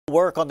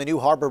Work on the new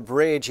Harbor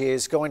Bridge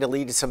is going to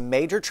lead to some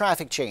major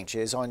traffic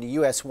changes on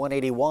US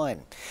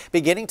 181.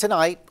 Beginning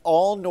tonight,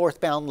 all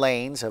northbound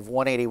lanes of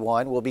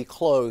 181 will be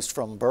closed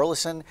from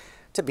Burleson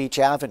to Beach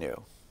Avenue.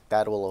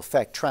 That will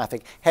affect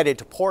traffic headed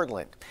to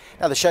Portland.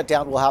 Now, the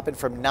shutdown will happen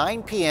from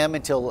 9 p.m.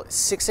 until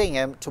 6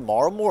 a.m.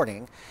 tomorrow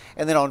morning.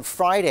 And then on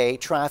Friday,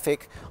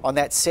 traffic on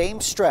that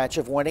same stretch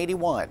of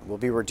 181 will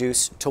be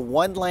reduced to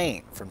one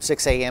lane from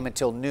 6 a.m.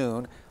 until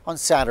noon on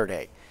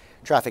Saturday.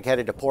 Traffic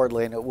headed to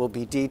Portland will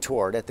be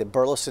detoured at the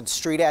Burleson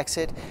Street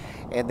exit,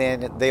 and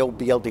then they'll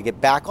be able to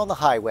get back on the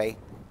highway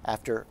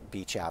after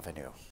Beach Avenue.